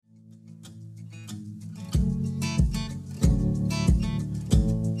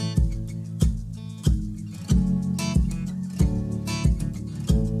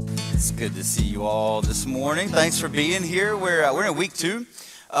Good to see you all this morning. Thanks for being here. We're in week 2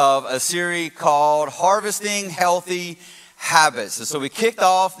 of a series called Harvesting Healthy Habits. And so we kicked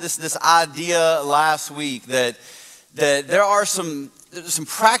off this idea last week that there are some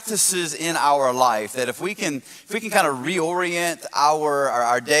practices in our life that if we can kind of reorient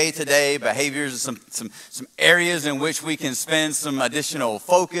our day-to-day behaviors, some areas in which we can spend some additional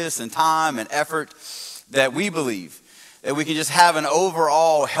focus and time and effort, that we believe that we can just have an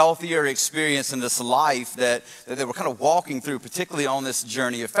overall healthier experience in this life that we're kind of walking through, particularly on this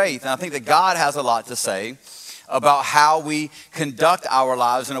journey of faith. And I think that God has a lot to say about how we conduct our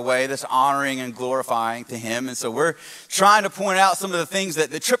lives in a way that's honoring and glorifying to Him. And so we're trying to point out some of the things that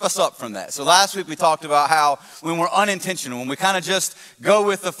trip us up from that. So last week we talked about how when we're unintentional, when we kind of just go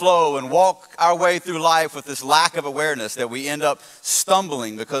with the flow and walk our way through life with this lack of awareness, that we end up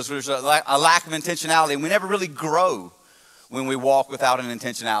stumbling because there's a lack of intentionality, and we never really grow when we walk without an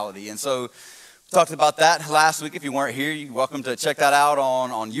intentionality. And so we talked about that last week. If you weren't here, you're welcome to check that out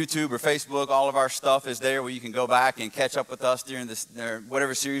on YouTube or Facebook. All of our stuff is there where you can go back and catch up with us during this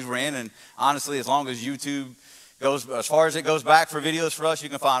whatever series we're in. And honestly, as long as YouTube goes, as far as it goes back for videos for us, you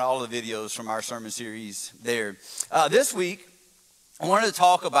can find all the videos from our sermon series there. This week, I wanted to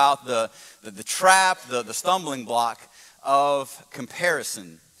talk about the trap, the stumbling block of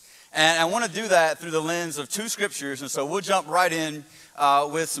comparison. And I want to do that through the lens of 2 scriptures. And so we'll jump right in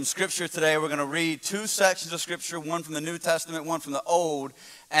with some scripture today. We're going to read 2 sections of scripture, one from the New Testament, one from the Old.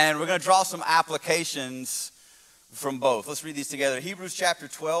 And we're going to draw some applications from both. Let's read these together. Hebrews chapter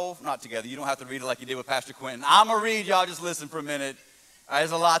 12. Not together. You don't have to read it like you did with Pastor Quentin. I'm going to read. Y'all just listen for a minute.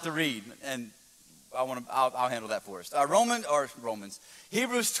 There's a lot to read. And I'll handle that for us. Romans.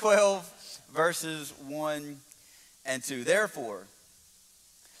 Hebrews 12, verses 1 and 2. Therefore,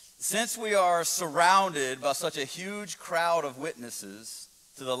 since we are surrounded by such a huge crowd of witnesses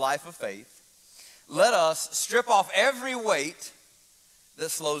to the life of faith, let us strip off every weight that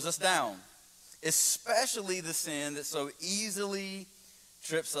slows us down, especially the sin that so easily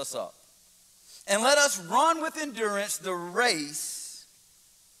trips us up. And let us run with endurance the race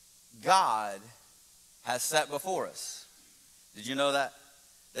God has set before us. Did you know that?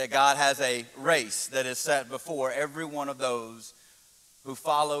 That God has a race that is set before every one of those who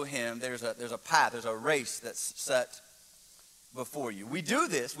follow Him. There's a path, there's a race that's set before you. We do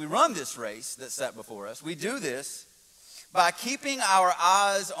this, we run this race that's set before us. We do this by keeping our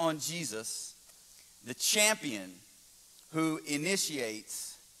eyes on Jesus, the champion who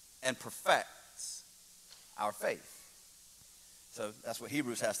initiates and perfects our faith. So that's what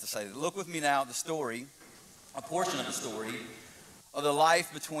Hebrews has to say. Look with me now at the story, a portion of the story of the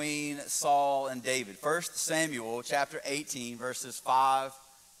life between Saul and David. 1 Samuel chapter 18, verses 5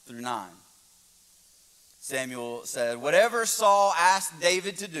 through 9. Samuel said, "Whatever Saul asked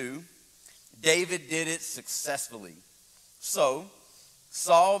David to do, David did it successfully. So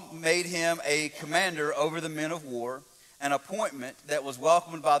Saul made him a commander over the men of war, an appointment that was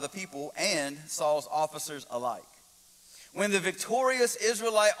welcomed by the people and Saul's officers alike. When the victorious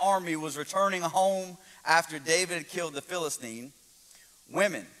Israelite army was returning home after David had killed the Philistine,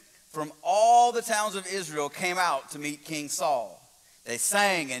 women from all the towns of Israel came out to meet King Saul. They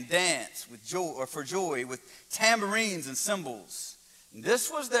sang and danced for joy with tambourines and cymbals. And this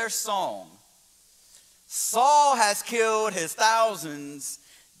was their song: Saul has killed his thousands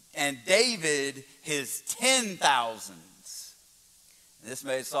and David his 10,000s. This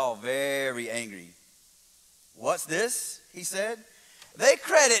made Saul very angry. "What's this?" he said. "They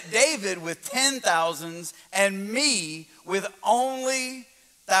credit David with 10,000s and me with only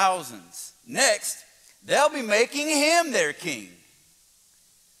thousands. Next, they'll be making him their king."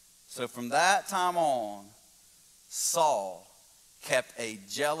 So from that time on, Saul kept a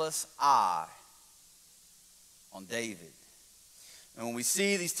jealous eye on David. And when we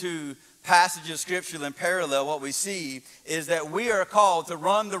see these 2 passages of scripture in parallel, what we see is that we are called to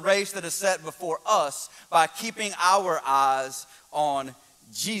run the race that is set before us by keeping our eyes on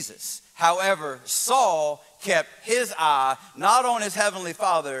Jesus. However, Saul kept his eye not on his heavenly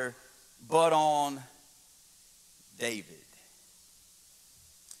Father, but on David.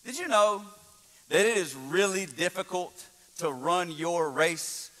 Did you know that it is really difficult to run your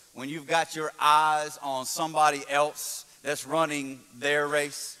race when you've got your eyes on somebody else that's running their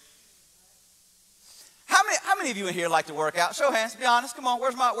race? How many of you in here like to work out? Show of hands, be honest. Come on,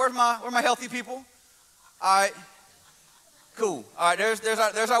 where's my healthy people? All right. Cool. All right,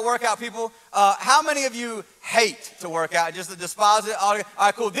 there's our workout people. How many of you hate to work out, just to despise it? All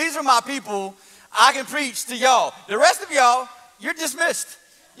right, cool. These are my people. I can preach to y'all. The rest of y'all, you're dismissed.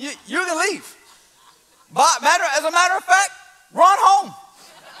 You can leave. But as a matter of fact, run home.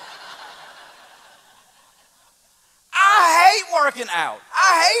 I hate working out.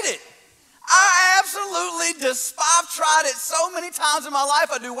 I hate it. I absolutely despise. I've tried it so many times in my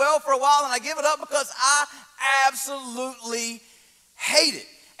life. I do well for a while and I give it up because I absolutely hate it.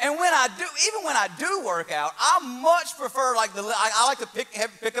 And when I do, even when I do work out, I much prefer I like to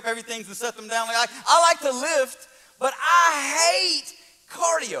pick up everything and set them down. I like to lift, but I hate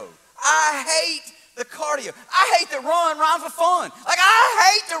cardio. I hate the cardio. I hate to run for fun.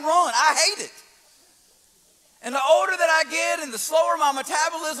 I hate to run. I hate it. And the older that I get and the slower my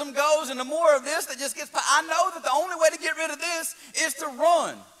metabolism goes and the more of this that just gets, I know that the only way to get rid of this is to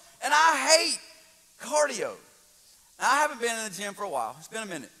run. And I hate cardio. Now, I haven't been in the gym for a while. It's been a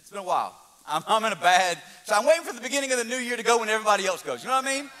minute. It's been a while. I'm in a bad, so I'm waiting for the beginning of the new year to go when everybody else goes. You know what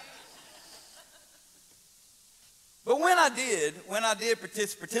I mean? But when I did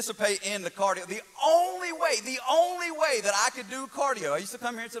participate in the cardio, the only way that I could do cardio, I used to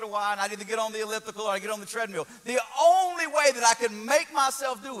come here to the Y and I'd either get on the elliptical or I'd get on the treadmill. The only way that I could make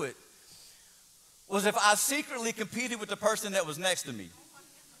myself do it was if I secretly competed with the person that was next to me.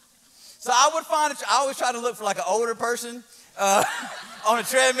 So I always try to look for like an older person on a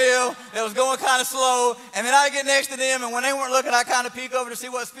treadmill that was going kind of slow, and then I'd get next to them, and when they weren't looking, I'd kind of peek over to see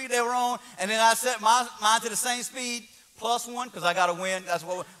what speed they were on, and then I set mine to the same speed, +1, because I got to win. That's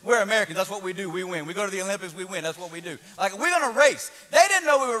what we're Americans. That's what we do. We win. We go to the Olympics, we win. That's what we do. Like, we're going to race. They didn't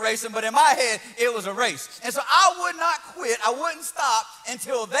know we were racing, but in my head, it was a race. And so I would not quit. I wouldn't stop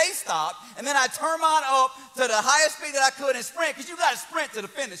until they stopped, and then I'd turn mine up to the highest speed that I could and sprint, because you got to sprint to the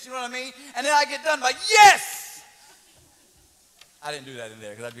finish. You know what I mean? And then I get done like, yes! I didn't do that in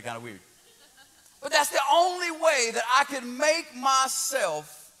there because that'd be kind of weird. But that's the only way that I could make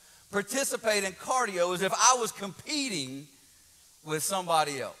myself participate in cardio is if I was competing with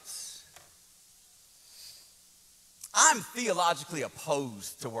somebody else. I'm theologically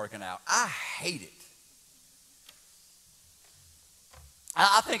opposed to working out. I hate it.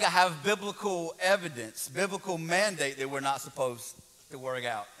 I think I have biblical evidence, biblical mandate that we're not supposed to work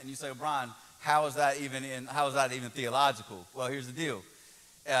out. And you say, well, Brian, how is that even theological? Well, here's the deal.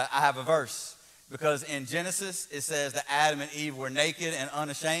 I have a verse. Because in Genesis, it says that Adam and Eve were naked and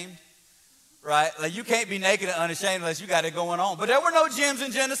unashamed. Right? Like, you can't be naked and unashamed unless you got it going on. But there were no gyms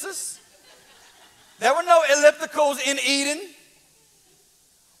in Genesis. There were no ellipticals in Eden.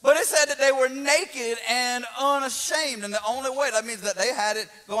 But it said that they were naked and unashamed. And the only way, that means that they had it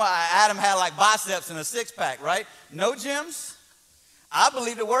going. Adam had like biceps and a six-pack, right? No gyms. I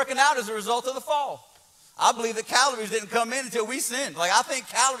believe that working out is a result of the fall. I believe that calories didn't come in until we sinned. Like, I think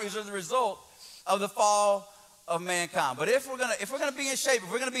calories are the result of the fall of mankind. But if we're gonna be in shape,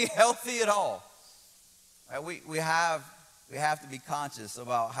 if we're gonna be healthy at all, right, we have to be conscious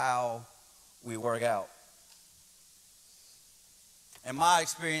about how we work out. And my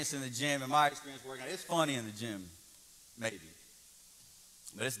experience in the gym and my experience working out, it's funny in the gym, maybe,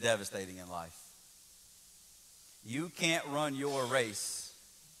 but it's devastating in life. You can't run your race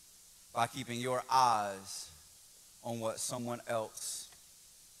by keeping your eyes on what someone else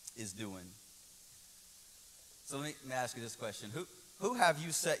is doing. So let me ask you this question. Who have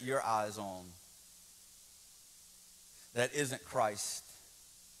you set your eyes on that isn't Christ?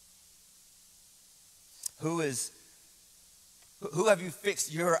 Who have you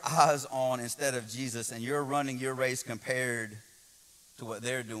fixed your eyes on instead of Jesus, and you're running your race compared to what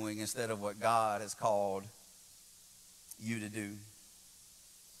they're doing instead of what God has called you to do?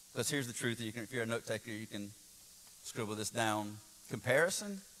 Because here's the truth. If you're a note taker, you can scribble this down.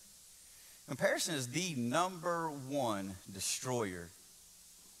 Comparison is the #1 destroyer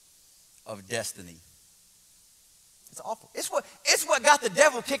of destiny. It's awful. It's what got the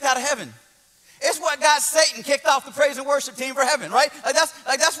devil kicked out of heaven. It's what got Satan kicked off the praise and worship team for heaven, right?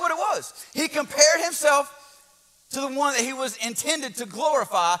 That's what it was. He compared himself to the one that he was intended to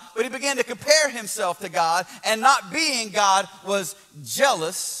glorify, but he began to compare himself to God, and not being God was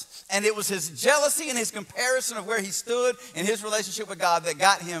jealous. And it was his jealousy and his comparison of where he stood in his relationship with God that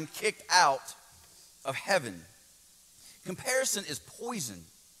got him kicked out of heaven. Comparison is poison.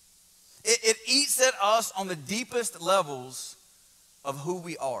 It eats at us on the deepest levels of who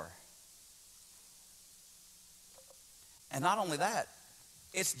we are. And not only that,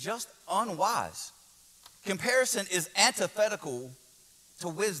 it's just unwise. Comparison is antithetical to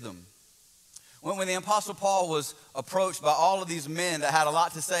wisdom. When the Apostle Paul was approached by all of these men that had a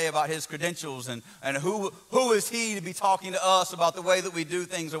lot to say about his credentials and who is he to be talking to us about the way that we do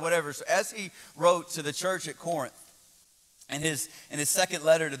things or whatever. So as he wrote to the church at Corinth, in his second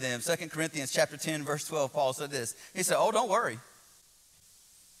letter to them, 2 Corinthians chapter 10, verse 12, Paul said this. He said, oh, don't worry.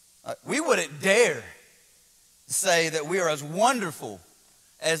 We wouldn't dare say that we are as wonderful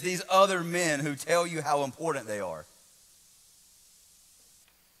as these other men who tell you how important they are.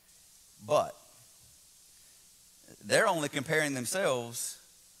 But they're only comparing themselves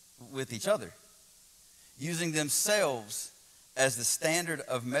with each other, using themselves as the standard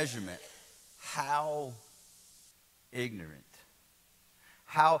of measurement. How ignorant.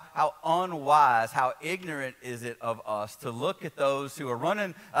 How unwise, how ignorant is it of us to look at those who are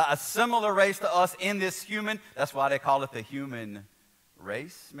running a similar race to us in this human, that's why they call it the human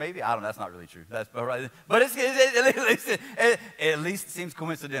race, maybe? I don't know, that's not really true. But at least it seems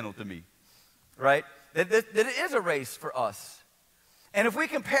coincidental to me, right? That it is a race for us. And if we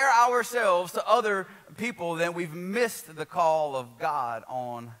compare ourselves to other people, then we've missed the call of God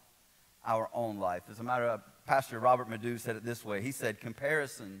on our own life. As a matter of Pastor Robert Madu said it this way. He said,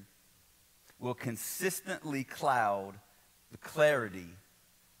 comparison will consistently cloud the clarity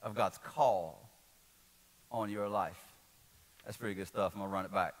of God's call on your life. That's pretty good stuff. I'm going to run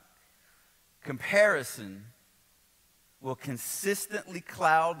it back. Comparison will consistently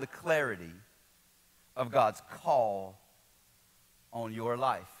cloud the clarity of God's call on your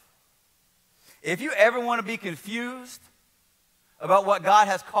life. If you ever want to be confused about what God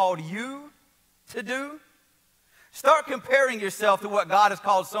has called you to do, start comparing yourself to what God has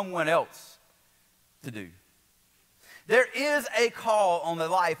called someone else to do. There is a call on the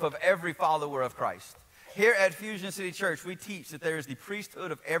life of every follower of Christ. Here at Fusion City Church, we teach that there is the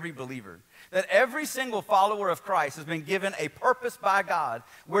priesthood of every believer, that every single follower of Christ has been given a purpose by God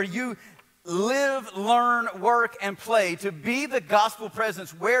where you live, learn, work, and play to be the gospel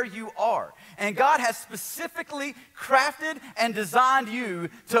presence where you are. And God has specifically crafted and designed you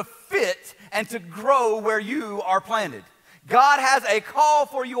to fit and to grow where you are planted. God has a call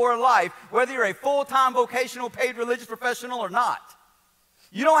for your life, whether you're a full-time vocational paid religious professional or not.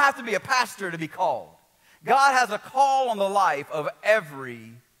 You don't have to be a pastor to be called. God has a call on the life of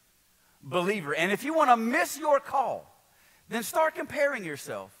every believer. And if you want to miss your call, then start comparing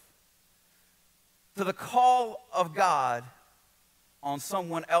yourself to the call of God on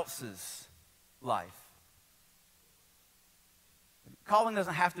someone else's life. Calling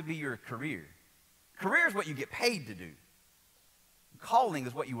doesn't have to be your career. Career is what you get paid to do. Calling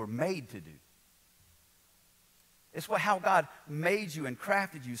is what you were made to do. It's how God made you and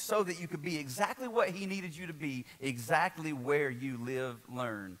crafted you so that you could be exactly what he needed you to be, exactly where you live,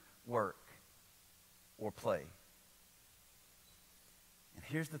 learn, work, or play. And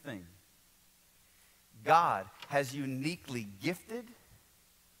here's the thing. God has uniquely gifted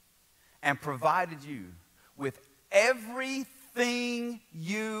and provided you with everything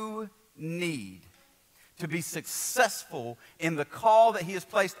you need to be successful in the call that he has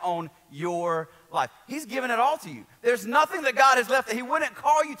placed on your life. He's given it all to you. There's nothing that God has left that he wouldn't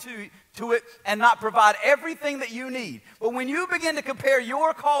call you to it and not provide everything that you need. But when you begin to compare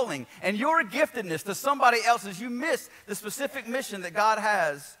your calling and your giftedness to somebody else's, you miss the specific mission that God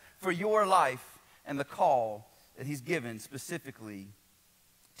has for your life and the call that he's given specifically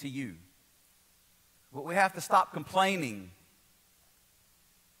to you. But we have to stop complaining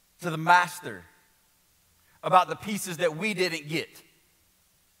to the master about the pieces that we didn't get.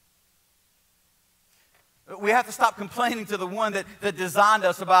 We have to stop complaining to the one that designed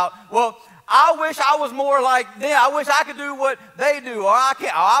us about, well, I wish I was more like them. I wish I could do what they do, or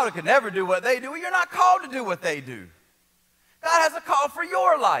I could never do what they do. Well, you're not called to do what they do. God has a call for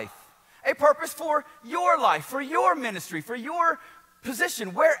your life, a purpose for your life, for your ministry, for your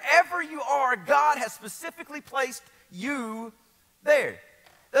position. Wherever you are, God has specifically placed you there.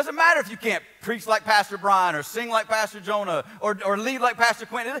 Doesn't matter if you can't preach like Pastor Brian or sing like Pastor Jonah or lead like Pastor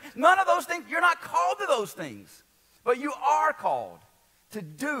Quentin. None of those things. You're not called to those things. But you are called to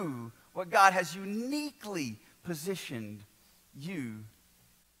do what God has uniquely positioned you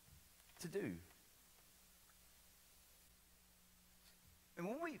to do. And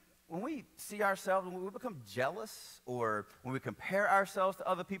when we see ourselves, when we become jealous, or when we compare ourselves to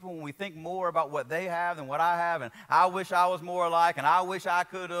other people, when we think more about what they have than what I have, and I wish I was more alike, and I wish I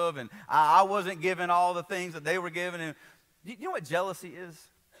could have, and I wasn't given all the things that they were given. And you know what jealousy is?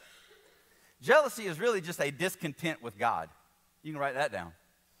 Jealousy is really just a discontent with God. You can write that down.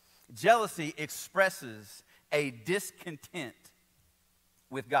 Jealousy expresses a discontent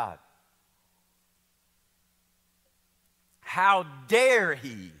with God. How dare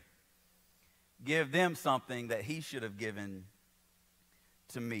he give them something that he should have given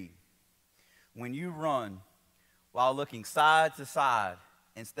to me? When you run while looking side to side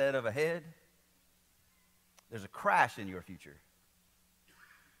instead of ahead, there's a crash in your future.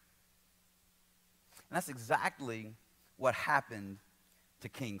 And that's exactly what happened to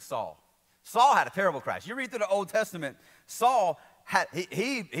King Saul. Saul had a terrible crash. You read through the Old Testament, Saul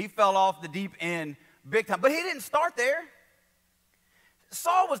he fell off the deep end big time. But he didn't start there.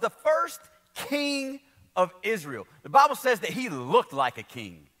 Saul was the first king of Israel. The Bible says that he looked like a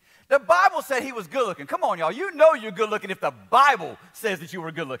king. The Bible said he was good looking. Come on, y'all. You know you're good looking if the Bible says that you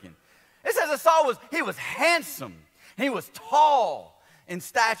were good looking. It says that Saul he was handsome. He was tall in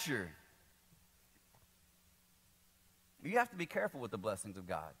stature. You have to be careful with the blessings of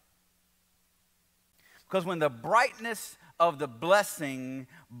God. Because when the brightness of the blessing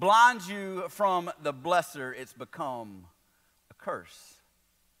blinds you from the blesser, it's become a curse.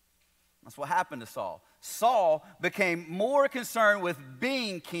 That's what happened to Saul. Saul became more concerned with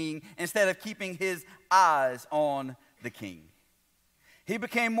being king instead of keeping his eyes on the king. He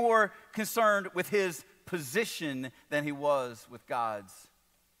became more concerned with his position than he was with God's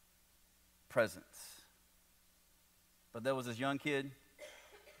presence. But there was this young kid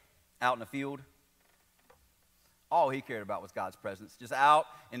out in the field. All he cared about was God's presence. Just out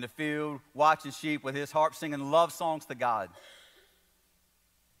in the field, watching sheep with his harp, singing love songs to God.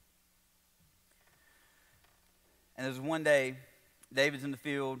 And there's one day, David's in the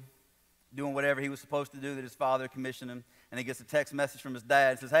field doing whatever he was supposed to do that his father commissioned him. And he gets a text message from his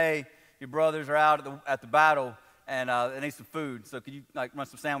dad. It says, hey, your brothers are out at the battle and they need some food. So could you run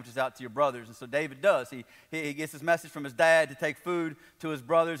some sandwiches out to your brothers? And so David does. He gets this message from his dad to take food to his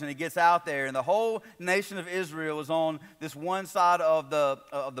brothers, and he gets out there. And the whole nation of Israel is on this one side of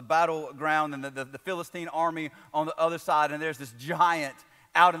the battleground, and the Philistine army on the other side. And there's this giant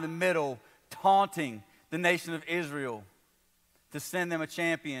out in the middle taunting the nation of Israel to send them a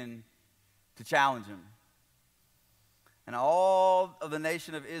champion to challenge him. And all of the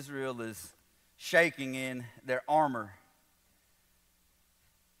nation of Israel is shaking in their armor.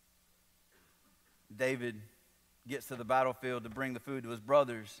 David gets to the battlefield to bring the food to his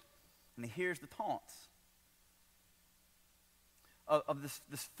brothers, and he hears the taunts of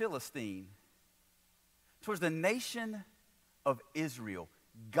this Philistine towards the nation of Israel,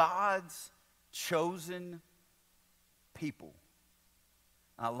 God's chosen people.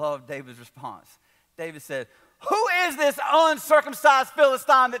 And I love David's response. David said, who is this uncircumcised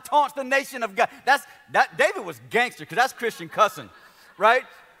Philistine that taunts the nation of God? David was gangster, because that's Christian cussing, right?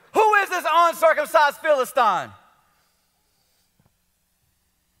 Who is this uncircumcised Philistine?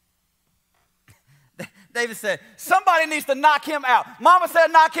 David said, somebody needs to knock him out. Mama said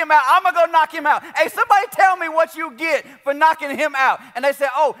knock him out. I'm going to go knock him out. Hey, somebody tell me what you get for knocking him out. And they said,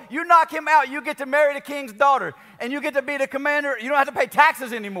 oh, you knock him out, you get to marry the king's daughter. And you get to be the commander. You don't have to pay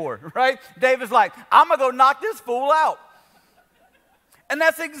taxes anymore, right? David's like, I'm going to go knock this fool out. And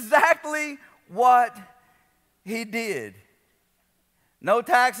that's exactly what he did. No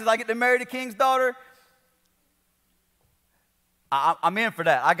taxes. I get to marry the king's daughter. I'm in for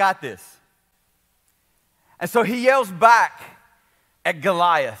that. I got this. And so he yells back at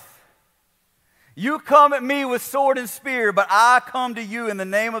Goliath. You come at me with sword and spear, but I come to you in the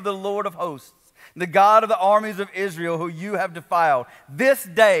name of the Lord of hosts, the God of the armies of Israel, who you have defiled. This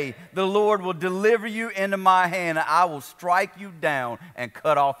day the Lord will deliver you into my hand, and I will strike you down and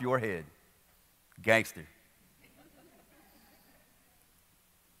cut off your head. Gangster.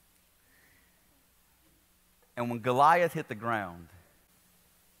 And when Goliath hit the ground,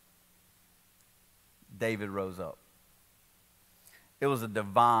 David rose up. It was a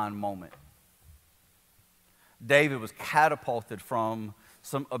divine moment. David was catapulted from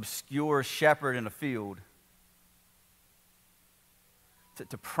some obscure shepherd in a field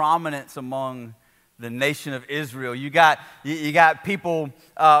to prominence among the nation of Israel. You got people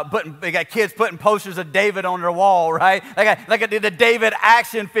they got kids putting posters of David on their wall, right? Like the David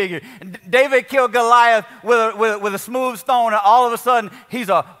action figure. David killed Goliath with a smooth stone, and all of a sudden he's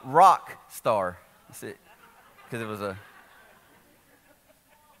a rock star. That's it, because it was a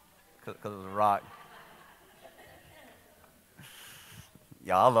rock.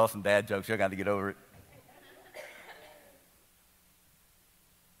 Y'all, I love some dad jokes. Y'all got to get over it.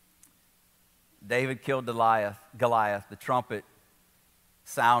 David killed Goliath. The trumpet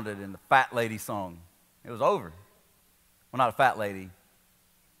sounded and the fat lady sung. It was over. Well, not a fat lady,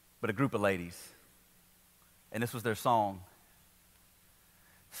 but a group of ladies. And this was their song.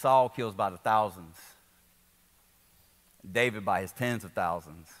 Saul kills by the thousands. David by his tens of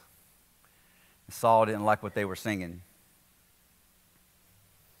thousands. And Saul didn't like what they were singing.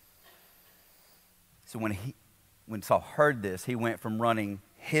 So when Saul heard this, he went from running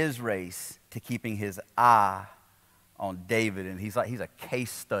his race to keeping his eye on David. And he's a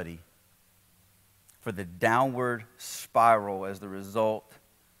case study for the downward spiral as the result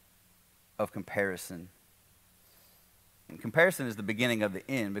of comparison. And comparison is the beginning of the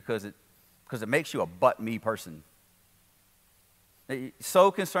end because it makes you a but-me person. You're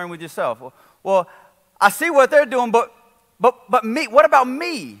so concerned with yourself. Well, I see what they're doing, but but me, what about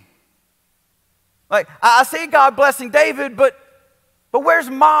me? Like, I see God blessing David, but where's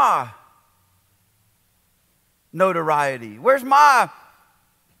my notoriety? Where's my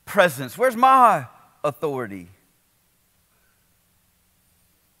presence? Where's my authority?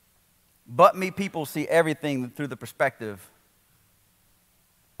 But me people see everything through the perspective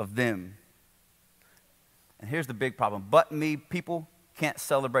of them. And here's the big problem. But me people can't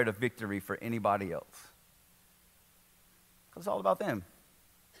celebrate a victory for anybody else. Because it's all about them.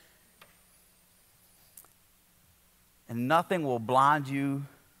 And nothing will blind you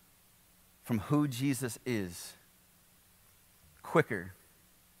from who Jesus is quicker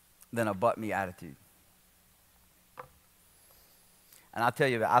than a but me attitude. And I'll tell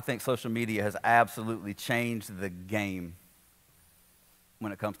you that I think social media has absolutely changed the game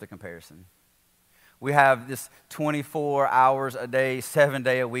when it comes to comparison. We have this 24 hours a day,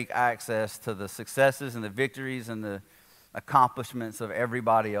 7-day a week access to the successes and the victories and the accomplishments of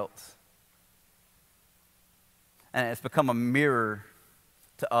everybody else. And it's become a mirror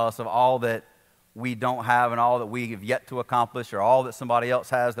to us of all that we don't have and all that we have yet to accomplish, or all that somebody else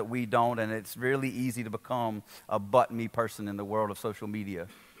has that we don't. And it's really easy to become a but me person in the world of social media.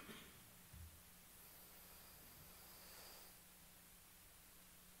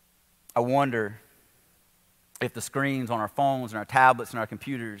 I wonder if the screens on our phones and our tablets and our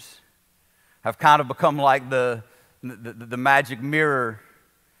computers have kind of become like the magic mirror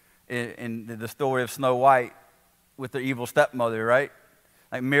in the story of Snow White with the evil stepmother, right?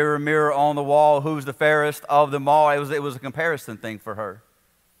 Like, mirror, mirror on the wall, who's the fairest of them all? It was a comparison thing for her.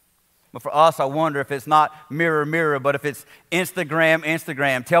 But for us, I wonder if it's not mirror, mirror, but if it's Instagram,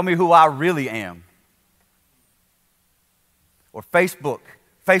 Instagram. Tell me who I really am. Or Facebook,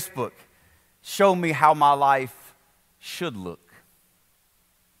 Facebook. Show me how my life should look.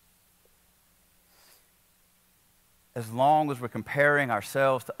 As long as we're comparing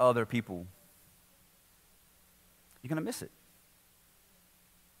ourselves to other people, you're going to miss it.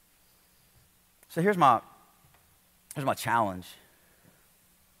 So here's my challenge.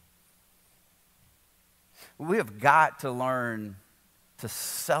 We have got to learn to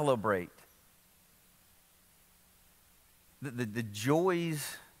celebrate the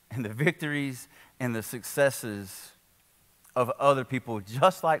joys and the victories and the successes of other people,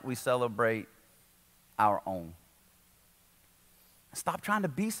 just like we celebrate our own. Stop trying to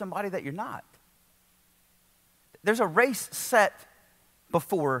be somebody that you're not. There's a race set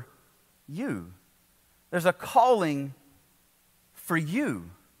before you. There's a calling for you.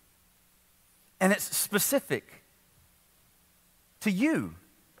 And it's specific to you.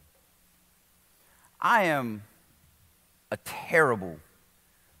 I am a terrible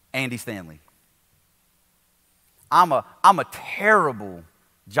Andy Stanley. I'm a terrible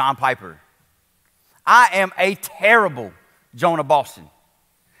John Piper. I am a terrible Jonah Boston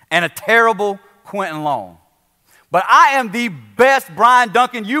and a terrible Quentin Long. But I am the best Brian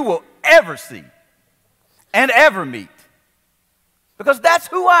Duncan you will ever see and ever meet. Because that's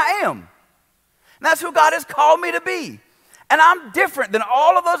who I am. And that's who God has called me to be. And I'm different than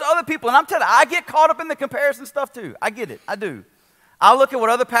all of those other people. And I'm telling you, I get caught up in the comparison stuff too. I get it. I do. I look at what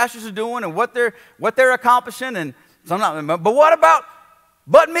other pastors are doing and what they're accomplishing. And so I'm not, but what about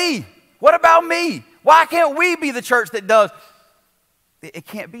me? What about me? Why can't we be the church that does? It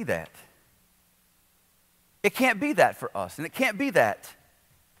can't be that. It can't be that for us, and it can't be that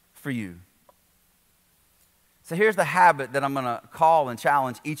for you. So here's the habit that I'm going to call and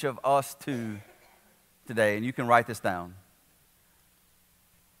challenge each of us to today, and you can write this down.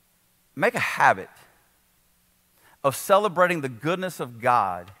 Make a habit of celebrating the goodness of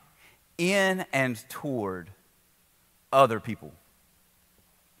God in and toward other people.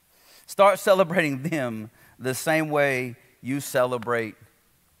 Start celebrating them the same way you celebrate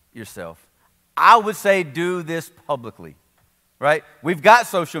yourself. I would say do this publicly, right? We've got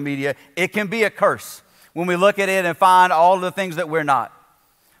social media. It can be a curse when we look at it and find all the things that we're not.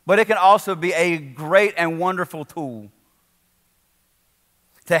 But it can also be a great and wonderful tool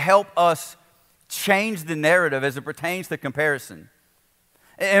to help us change the narrative as it pertains to comparison.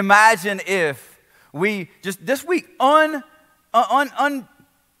 Imagine if we just this week uncaused,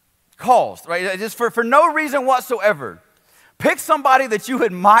 right? Just for no reason whatsoever, pick somebody that you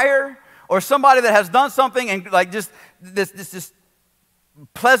admire or somebody that has done something and like just this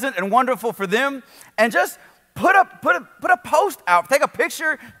pleasant and wonderful for them, and just put a post out, take a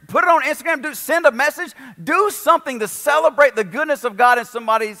picture, put it on Instagram, send a message, do something to celebrate the goodness of God in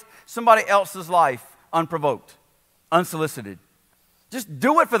somebody else's life, unprovoked, unsolicited. Just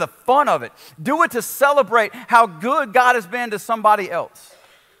do it for the fun of it. Do it to celebrate how good God has been to somebody else.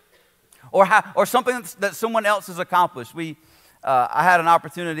 or something that someone else has accomplished. I had an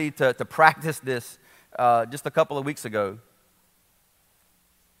opportunity to practice this just a couple of weeks ago.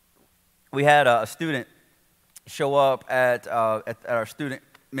 We had a student show up at our student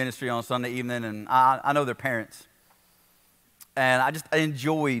ministry on Sunday evening, and I know their parents. And I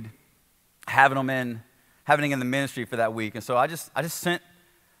enjoyed having them in the ministry for that week. And so I sent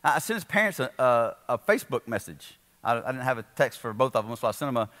his parents a Facebook message. I didn't have a text for both of them, so I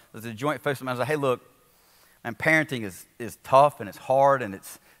sent them a joint Facebook message. I was like, hey, look, man, parenting is tough, and it's hard, and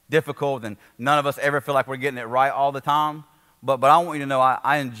it's difficult, and none of us ever feel like we're getting it right all the time. But I want you to know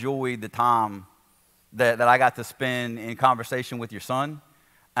I enjoyed the time that I got to spend in conversation with your son,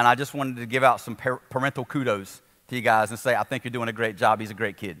 and I just wanted to give out some parental kudos to you guys and say, I think you're doing a great job. He's a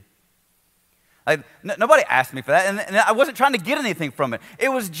great kid. Like, nobody asked me for that, and I wasn't trying to get anything from it. It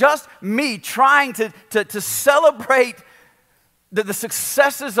was just me trying to celebrate the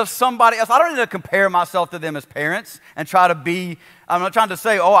successes of somebody else. I don't need to compare myself to them as parents and try to be, I'm not trying to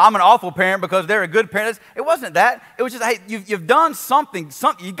say, oh, I'm an awful parent because they're a good parent. It wasn't that. It was just, hey, you've done something,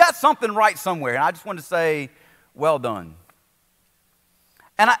 you got something right somewhere, and I just wanted to say, well done.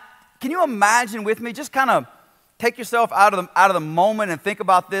 And can you imagine with me, just kind of take yourself out of the moment and think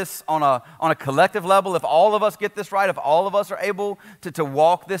about this on a collective level. If all of us get this right, if all of us are able to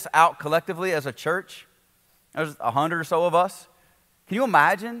walk this out collectively as a church, there's 100 or so of us. Can you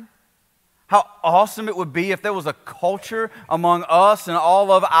imagine how awesome it would be if there was a culture among us and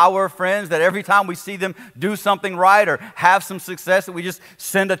all of our friends that every time we see them do something right or have some success, that we just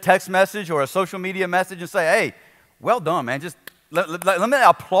send a text message or a social media message and say, hey, well done, man. Just let me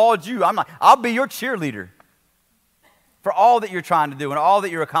applaud you. I'll be your cheerleader for all that you're trying to do and all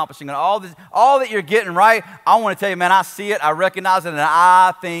that you're accomplishing and all that you're getting right. I want to tell you, man, I see it, I recognize it, and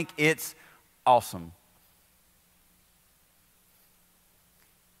I think it's awesome.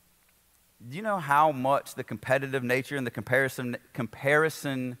 Do you know how much the competitive nature and the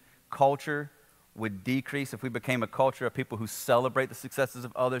comparison culture would decrease if we became a culture of people who celebrate the successes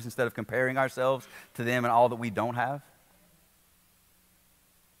of others instead of comparing ourselves to them and all that we don't have?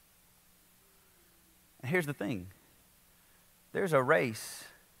 And here's the thing. There's a race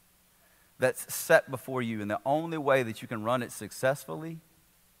that's set before you, and the only way that you can run it successfully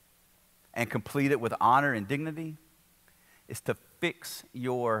and complete it with honor and dignity is to fix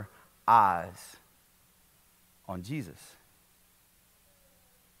your eyes on Jesus.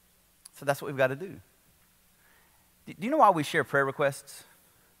 So that's what we've got to do. Do you know why we share prayer requests?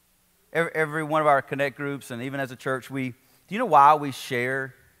 Every one of our Connect groups, and even as a church, do you know why we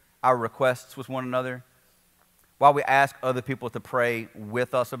share our requests with one another? Why we ask other people to pray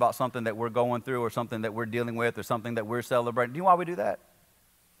with us about something that we're going through or something that we're dealing with or something that we're celebrating? Do you know why we do that?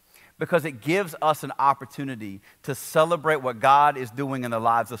 Because it gives us an opportunity to celebrate what God is doing in the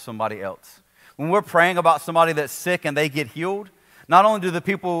lives of somebody else. When we're praying about somebody that's sick and they get healed, not only do the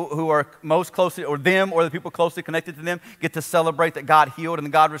people who are most closely, or them, or the people closely connected to them, get to celebrate that God healed and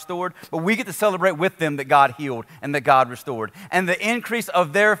that God restored, but we get to celebrate with them that God healed and that God restored. And the increase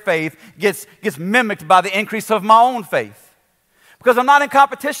of their faith gets mimicked by the increase of my own faith. Because I'm not in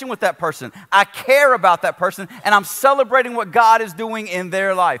competition with that person. I care about that person, and I'm celebrating what God is doing in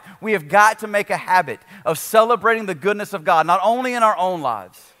their life. We have got to make a habit of celebrating the goodness of God, not only in our own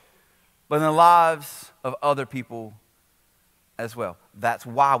lives, but in the lives of other people as well. That's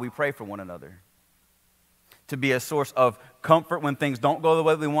why we pray for one another. To be a source of comfort when things don't go the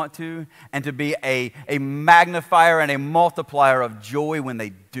way we want to, and to be a magnifier and a multiplier of joy when they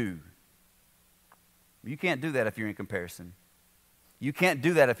do. You can't do that if you're in comparison. You can't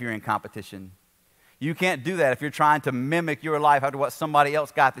do that if you're in competition. You can't do that if you're trying to mimic your life after what somebody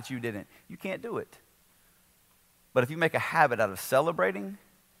else got that you didn't. You can't do it. But if you make a habit out of celebrating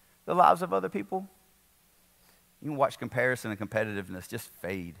the lives of other people, you can watch comparison and competitiveness just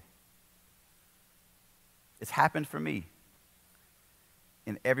fade. It's happened for me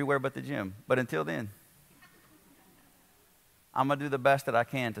in everywhere but the gym. But until then, I'm going to do the best that I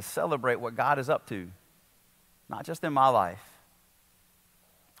can to celebrate what God is up to, not just in my life,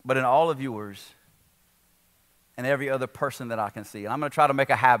 but in all of yours and every other person that I can see. And I'm going to try to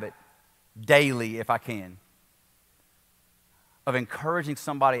make a habit daily, if I can, of encouraging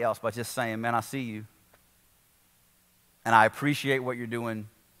somebody else by just saying, man, I see you. And I appreciate what you're doing,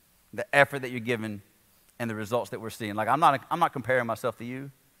 the effort that you're giving, and the results that we're seeing. Like, I'm not comparing myself to you,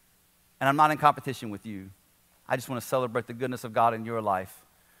 and I'm not in competition with you. I just want to celebrate the goodness of God in your life,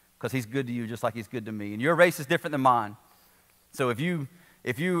 because He's good to you just like He's good to me. And your race is different than mine. So if you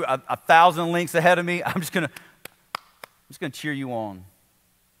 1,000 links ahead of me, I'm just gonna cheer you on.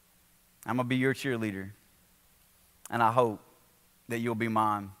 I'm gonna be your cheerleader, and I hope that you'll be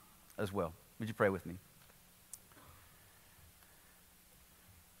mine as well. Would you pray with me?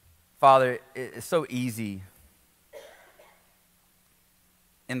 Father, it's so easy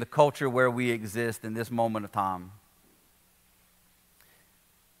in the culture where we exist in this moment of time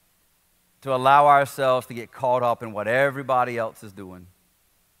to allow ourselves to get caught up in what everybody else is doing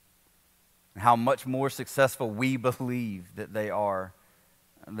and how much more successful we believe that they are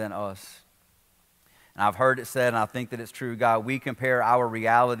than us. And I've heard it said, and I think that it's true, God, we compare our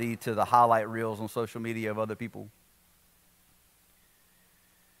reality to the highlight reels on social media of other people.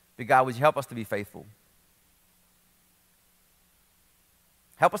 But God, would you help us to be faithful?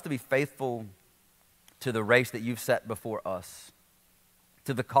 Help us to be faithful to the race that you've set before us,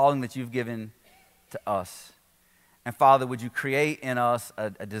 to the calling that you've given to us. And Father, would you create in us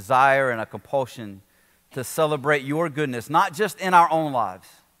a desire and a compulsion to celebrate your goodness, not just in our own lives,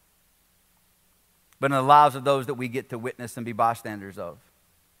 but in the lives of those that we get to witness and be bystanders of.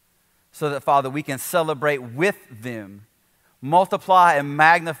 So that, Father, we can celebrate with them, multiply and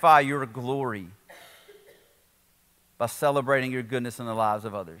magnify your glory by celebrating your goodness in the lives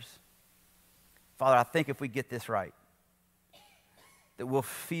of others. Father, I think if we get this right, that we'll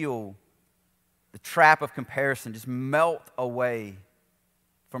feel the trap of comparison just melt away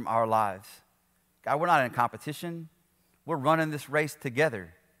from our lives. God, we're not in competition. We're running this race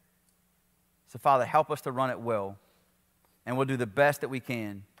together. So, Father, help us to run it well, and we'll do the best that we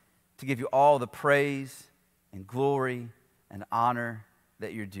can to give you all the praise and glory and honor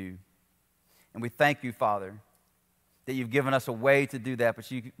that you're due. And we thank you, Father, that you've given us a way to do that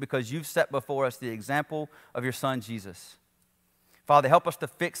because you've set before us the example of your Son, Jesus. Father, help us to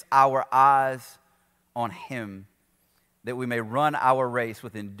fix our eyes on him, that we may run our race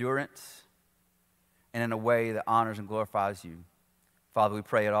with endurance and in a way that honors and glorifies you. Father, we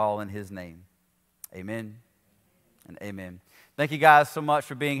pray it all in his name. Amen and amen. Thank you guys so much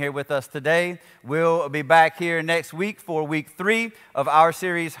for being here with us today. We'll be back here next week for week 3 of our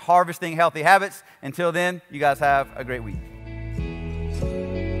series, Harvesting Healthy Habits. Until then, you guys have a great week.